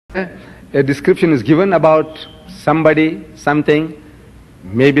A description is given about somebody, something,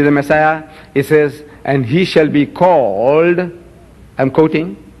 maybe the Messiah. It says, and he shall be called, I'm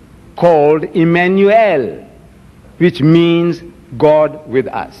quoting, called Emmanuel, which means God with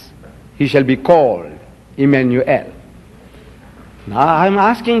us. He shall be called Emmanuel. Now I'm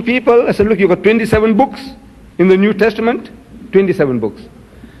asking people, I said, look, you've got 27 books in the New Testament, 27 books.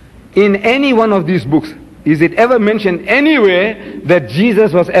 In any one of these books, is it ever mentioned anywhere that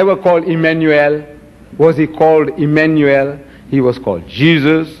Jesus was ever called Emmanuel? Was he called Emmanuel? He was called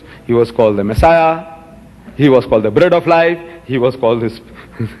Jesus. He was called the Messiah. He was called the bread of life. He was called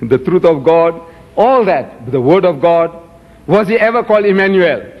the truth of God. All that, the word of God. Was he ever called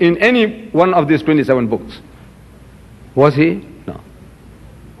Emmanuel in any one of these 27 books? Was he? No.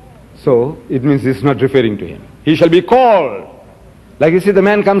 So it means it's not referring to him. He shall be called. Like you see, the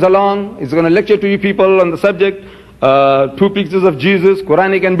man comes along, he's going to lecture to you people on the subject, 2 pictures of Jesus,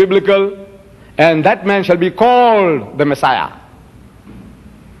 Quranic and biblical, and that man shall be called the Messiah.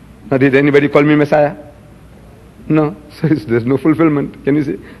 Now, did anybody call me Messiah? No. So there's no fulfillment. Can you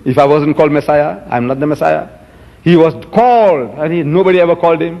see? If I wasn't called Messiah, I'm not the Messiah. He was called, and nobody ever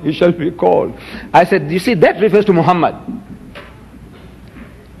called him. He shall be called. I said, you see, that refers to Muhammad.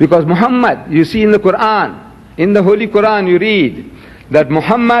 Because Muhammad, you see in the Quran, in the Holy Quran you read that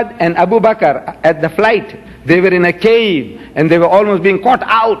Muhammad and Abu Bakr at the flight, they were in a cave and they were almost being caught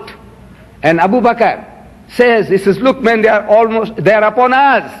out. And Abu Bakr says, he says, look man, they are upon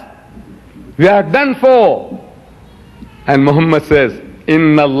us. We are done for. And Muhammad says,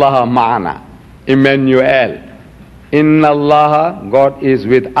 Inna Allah ma'ana, Emmanuel. Inna Allah, God is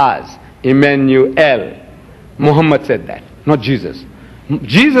with us, Emmanuel. Muhammad said that, not Jesus.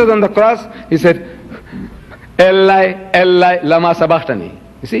 Jesus on the cross, he said, Eli, Eli, lama sabachthani.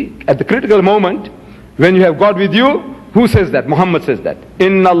 You see, at the critical moment, when you have God with you, who says that? Muhammad says that.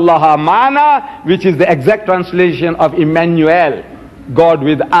 Inna Allah ma'ana, which is the exact translation of Emmanuel, God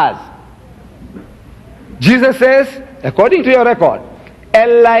with us. Jesus says, according to your record,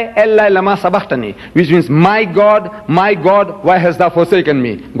 Eli, Eli, lama sabachthani, which means, my God, why hast thou forsaken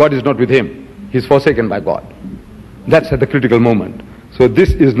me? God is not with him. He's forsaken by God. That's at the critical moment. So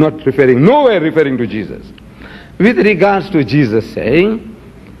this is not referring, nowhere referring to Jesus. With regards to Jesus saying,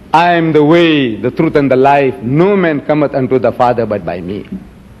 I am the way, the truth and the life, no man cometh unto the Father but by me.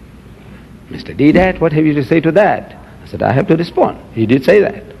 Mr. Deedat, what have you to say to that? I said, I have to respond. He did say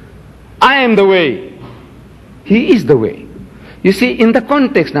that. I am the way. He is the way. You see, in the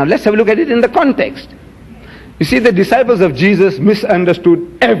context now, let's have a look at it in the context. You see, the disciples of Jesus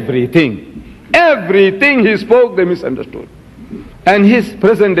misunderstood everything. Everything he spoke, they misunderstood. And his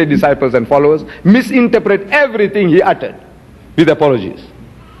present-day disciples and followers misinterpret everything he uttered with apologies.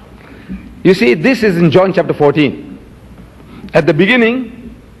 You see, this is in John chapter 14. At the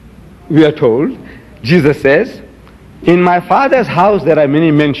beginning, we are told, Jesus says, in my Father's house there are many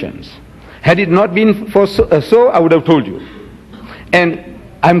mansions. Had it not been for so, I would have told you. And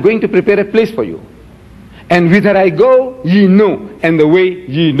I'm going to prepare a place for you. And whither I go, ye know, and the way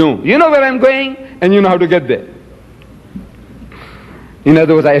ye know. You know where I'm going, and you know how to get there. In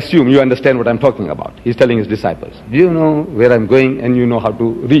other words, I assume you understand what I'm talking about. He's telling his disciples, you know where I'm going and you know how to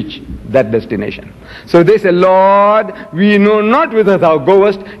reach that destination. So they say, Lord, we know not whither thou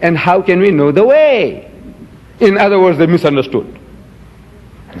goest, and how can we know the way? In other words, they misunderstood.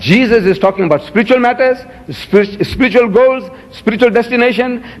 Jesus is talking about spiritual matters, spiritual goals, spiritual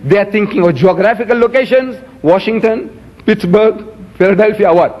destination. They are thinking of geographical locations, Washington, Pittsburgh,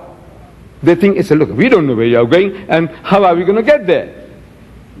 Philadelphia, what? They think, it's a look, we don't know where you are going, and how are we going to get there?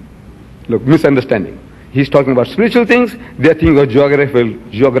 Look, misunderstanding. He's talking about spiritual things, they're thinking of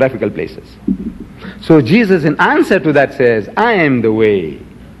geographical places. So Jesus in answer to that says, I am the way,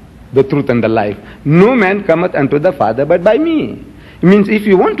 the truth and the life. No man cometh unto the Father but by me. It means if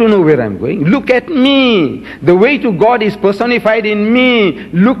you want to know where I'm going, look at me. The way to God is personified in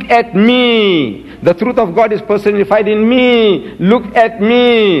me. Look at me. The truth of God is personified in me. Look at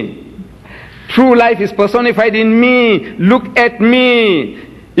me. True life is personified in me. Look at me.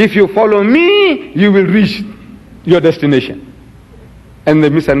 If you follow me, you will reach your destination. And they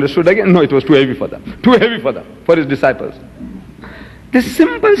misunderstood again. No, it was too heavy for them. Too heavy for them, for his disciples. This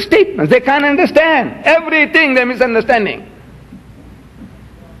simple statements, they can't understand. Everything they're misunderstanding.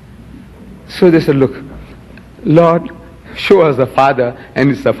 So they said, look, Lord, show us the Father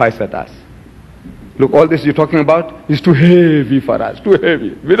and it suffices us. Look, all this you're talking about is too heavy for us, too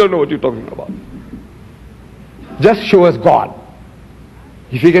heavy. We don't know what you're talking about. Just show us God.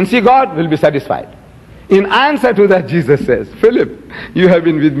 If we can see God, we'll be satisfied. In answer to that, Jesus says, Philip, you have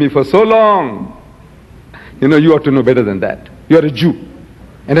been with me for so long. You know, you ought to know better than that. You are a Jew.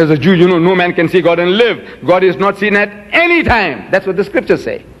 And as a Jew, you know, no man can see God and live. God is not seen at any time. That's what the scriptures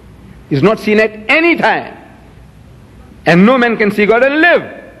say. He's not seen at any time. And no man can see God and live.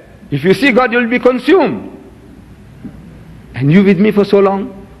 If you see God, you'll be consumed. And you with me for so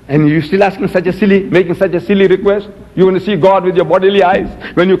long, and you still making such a silly request. You want to see God with your bodily eyes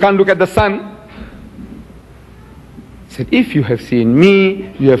when you can't look at the sun. He said, if you have seen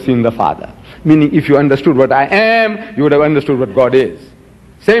me, you have seen the Father. Meaning, if you understood what I am, you would have understood what God is.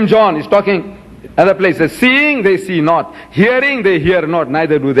 Same John is talking other places. Seeing, they see not. Hearing, they hear not.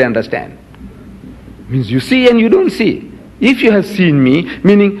 Neither do they understand. Means you see and you don't see. If you have seen me,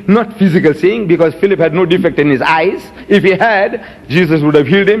 meaning not physical seeing, because Philip had no defect in his eyes. If he had, Jesus would have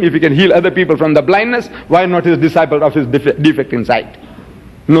healed him. If he can heal other people from the blindness, why not his disciple of his defect in sight?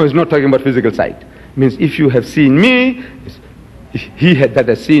 No, he's not talking about physical sight. Means if you have seen me, that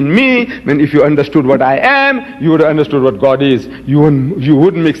has seen me, then if you understood what I am, you would have understood what God is. You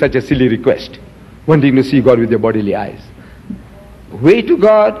wouldn't make such a silly request, wanting to see God with your bodily eyes. Way to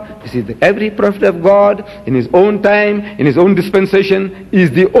God, you see, every prophet of God, in his own time, in his own dispensation,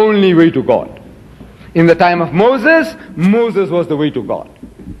 is the only way to God. In the time of Moses, Moses was the way to God.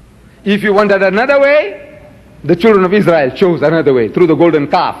 If you wanted another way, the children of Israel chose another way, through the golden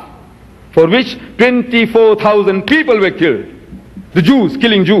calf, for which 24,000 people were killed. The Jews,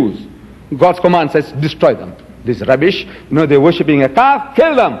 killing Jews. God's command says, destroy them. This rubbish, they're worshipping a calf,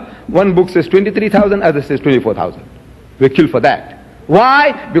 kill them. One book says 23,000, other says 24,000. We're killed for that.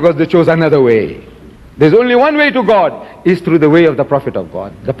 Why? Because they chose another way. There's only one way to God, is through the way of the prophet of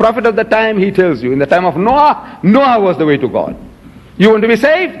God. The prophet of the time, he tells you, in the time of Noah, Noah was the way to God. You want to be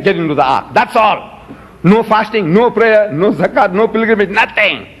saved? Get into the ark. That's all. No fasting, no prayer, no zakat, no pilgrimage,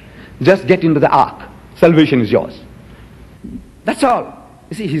 nothing. Just get into the ark. Salvation is yours. That's all.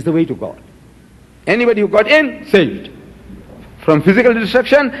 You see, he's the way to God. Anybody who got in, saved. From physical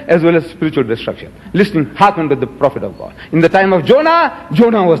destruction as well as spiritual destruction. Listen, hearken to the prophet of God. In the time of Jonah,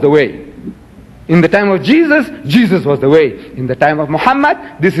 Jonah was the way. In the time of Jesus, Jesus was the way. In the time of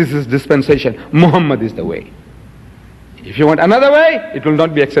Mohammed, this is his dispensation. Muhammad is the way. If you want another way, it will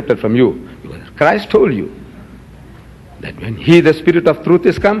not be accepted from you. Because Christ told you that when He, the Spirit of truth,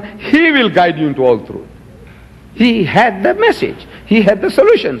 is come, He will guide you into all truth. He had the message. He had the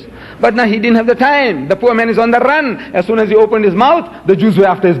solutions. But now he didn't have the time. The poor man is on the run. As soon as he opened his mouth, the Jews were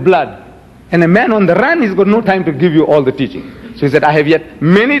after his blood. And a man on the run, he's got no time to give you all the teaching. So he said, I have yet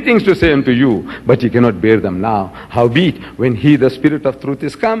many things to say unto you, but ye cannot bear them now. Howbeit, when He, the Spirit of truth,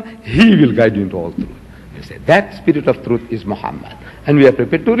 is come, He will guide you into all truth. He said, that Spirit of truth is Muhammad. And we are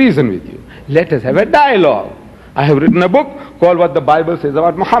prepared to reason with you. Let us have a dialogue. I have written a book called What the Bible Says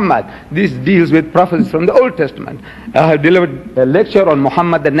About Muhammad. This deals with prophecies from the Old Testament. I have delivered a lecture on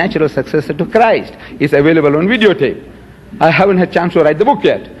Muhammad, the natural successor to Christ. It's available on videotape. I haven't had a chance to write the book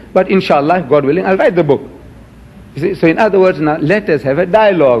yet. But inshallah, God willing, I'll write the book. You see? So in other words, now let us have a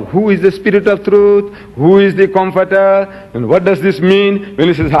dialogue. Who is the Spirit of truth? Who is the Comforter? And what does this mean when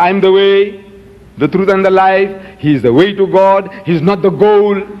He says, I am the way, the truth and the life? He is the way to God. He is not the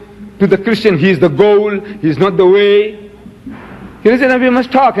goal. To the Christian, He is the goal. He is not the way. You see, we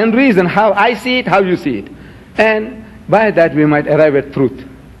must talk and reason how I see it, how you see it. And by that we might arrive at truth.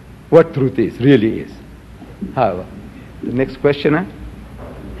 What truth is, really is. However, the next questioner.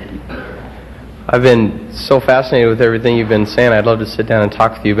 I've been so fascinated with everything you've been saying. I'd love to sit down and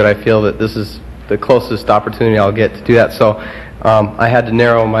talk with you, but I feel that this is the closest opportunity I'll get to do that. So I had to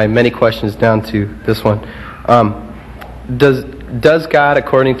narrow my many questions down to this one. Does God,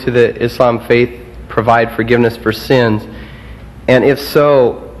 according to the Islam faith, provide forgiveness for sins? And if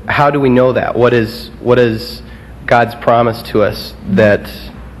so, how do we know that? What is God's promise to us?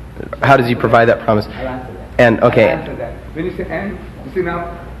 How does He provide that promise? I'll answer that. And okay. I'll answer that. When you say and, you see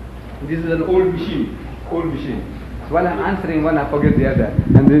now, this is an old machine. So while I'm answering one, I forget the other.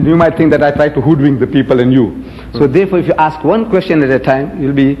 And then you might think that I try to hoodwink the people and you. So therefore, if you ask one question at a time,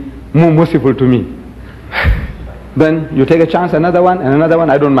 you'll be more merciful to me. Then you take a chance, another one, and another one,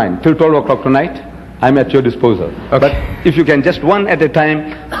 I don't mind. Till 12 o'clock tonight, I'm at your disposal. Okay. But if you can, just one at a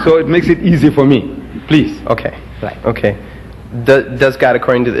time, so it makes it easy for me. Please. Okay. Right. Okay. Does God,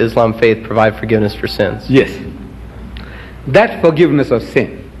 according to the Islam faith, provide forgiveness for sins? Yes. That forgiveness of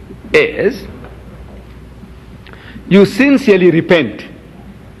sin is, you sincerely repent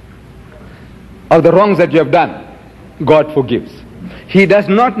of the wrongs that you have done. God forgives. He does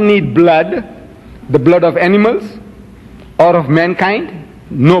not need blood, the blood of animals, or of mankind,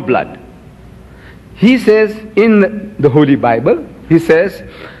 no blood. He says in the Holy Bible, He says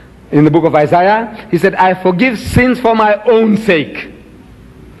in the book of Isaiah, He said, I forgive sins for my own sake,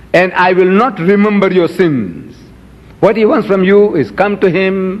 and I will not remember your sins. What he wants from you is come to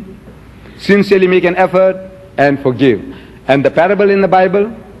him, sincerely make an effort, and forgive. And the parable in the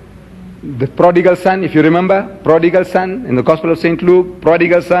Bible, the prodigal son, if you remember, prodigal son, in the Gospel of St. Luke,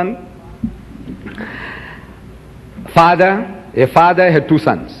 prodigal son, a father had two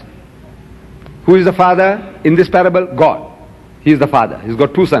sons. Who is the father in this parable? God. He is the father. He's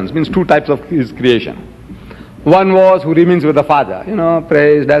got two sons, means two types of his creation. One was who remains with the father,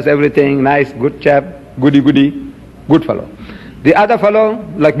 prays, does everything, nice, good chap, goody, good fellow. The other fellow,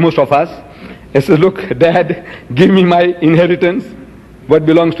 like most of us, he says, look, Dad, give me my inheritance, what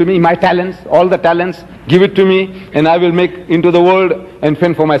belongs to me, my talents, all the talents, give it to me, and I will make into the world and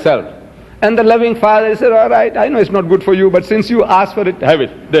fend for myself. And the loving father said, all right, I know it's not good for you, but since you asked for it, have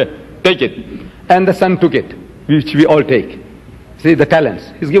it, there, take it. And the son took it, which we all take. See, the talents.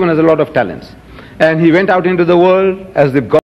 He's given us a lot of talents. And he went out into the world as if God